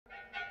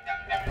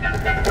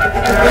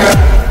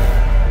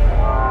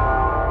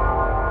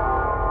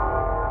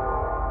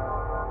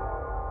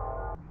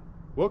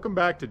Welcome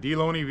back to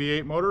Deloney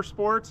V8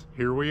 Motorsports.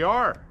 Here we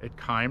are at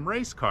Keim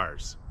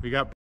Racecars.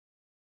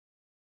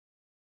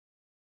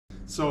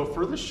 So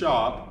for the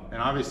shop,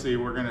 and obviously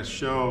we're going to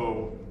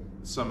show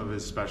some of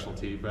his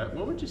specialty, but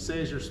what would you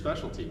say is your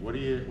specialty? What do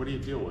you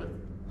deal with?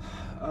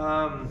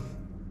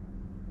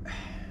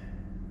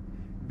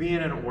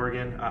 Being in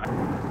Oregon,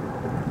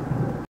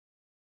 I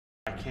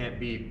can't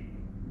be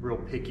real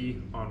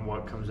picky on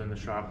what comes in the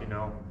shop, you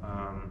know.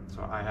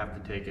 So I have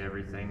to take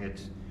everything.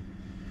 It's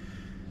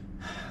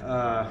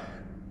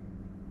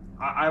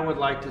I would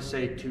like to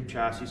say tube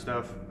chassis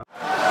stuff.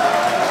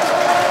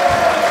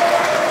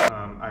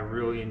 I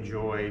really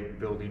enjoy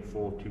building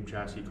full tube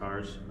chassis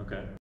cars.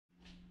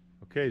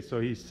 Okay, so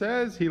he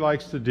says he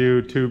likes to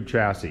do tube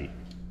chassis.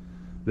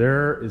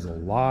 There is a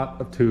lot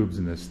of tubes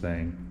in this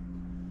thing,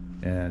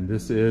 and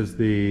this is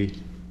the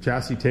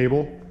chassis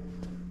table.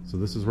 So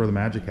this is where the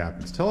magic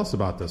happens. Tell us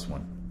about this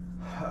one.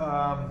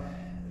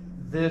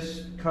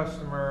 This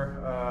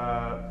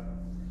customer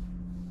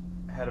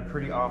had a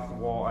pretty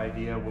off-the-wall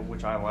idea,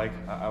 which I like.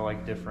 I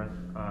like different.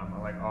 I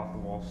like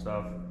off-the-wall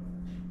stuff.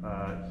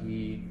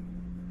 He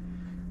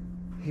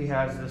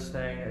has this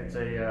thing. It's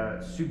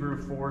a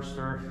Subaru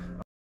Forester,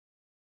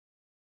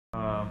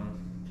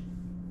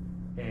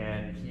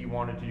 and he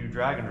wanted to do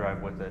drag and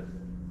drive with it.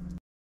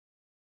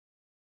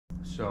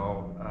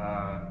 So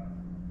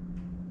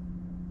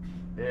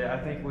I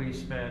think we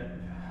spent,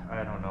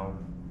 I don't know,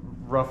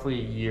 roughly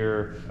a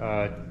year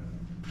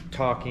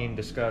talking,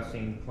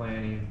 discussing,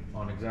 planning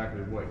on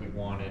exactly what he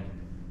wanted,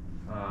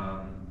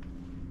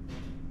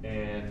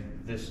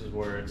 and this is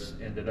where it's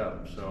ended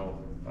up. So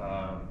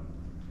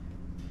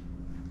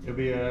it'll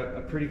be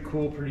a pretty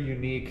cool, pretty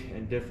unique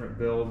and different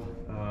build.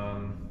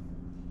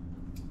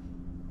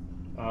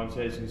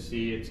 Obviously, as you can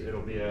see,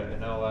 it'll be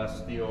an LS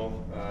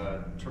steel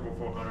Turbo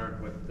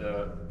 400 with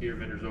the gear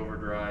vendors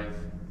overdrive,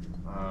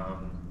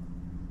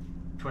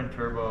 twin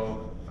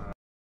turbo.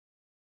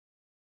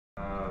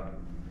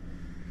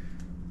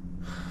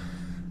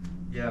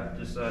 Yeah,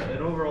 just an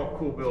overall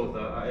cool build.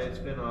 It's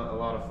been a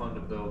lot of fun to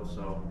build,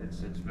 so it's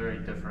very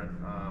different,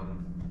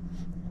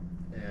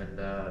 and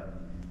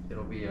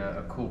it'll be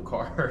a cool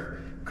car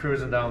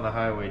cruising down the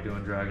highway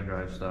doing drag and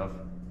drive stuff.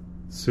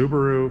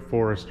 Subaru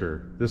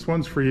Forester. This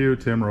one's for you,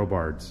 Tim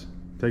Robards.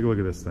 Take a look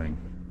at this thing.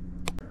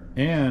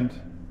 And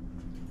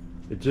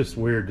it's just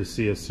weird to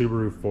see a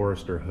Subaru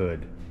Forester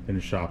hood in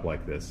a shop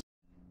like this.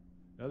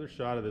 Another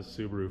shot of this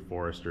Subaru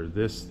Forester.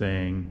 This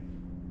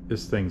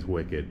thing's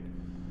wicked.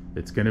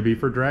 It's going to be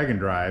for drag and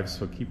drive,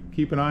 so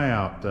keep an eye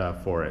out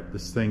for it.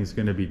 This thing's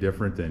going to be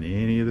different than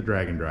any of the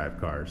drag and drive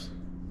cars.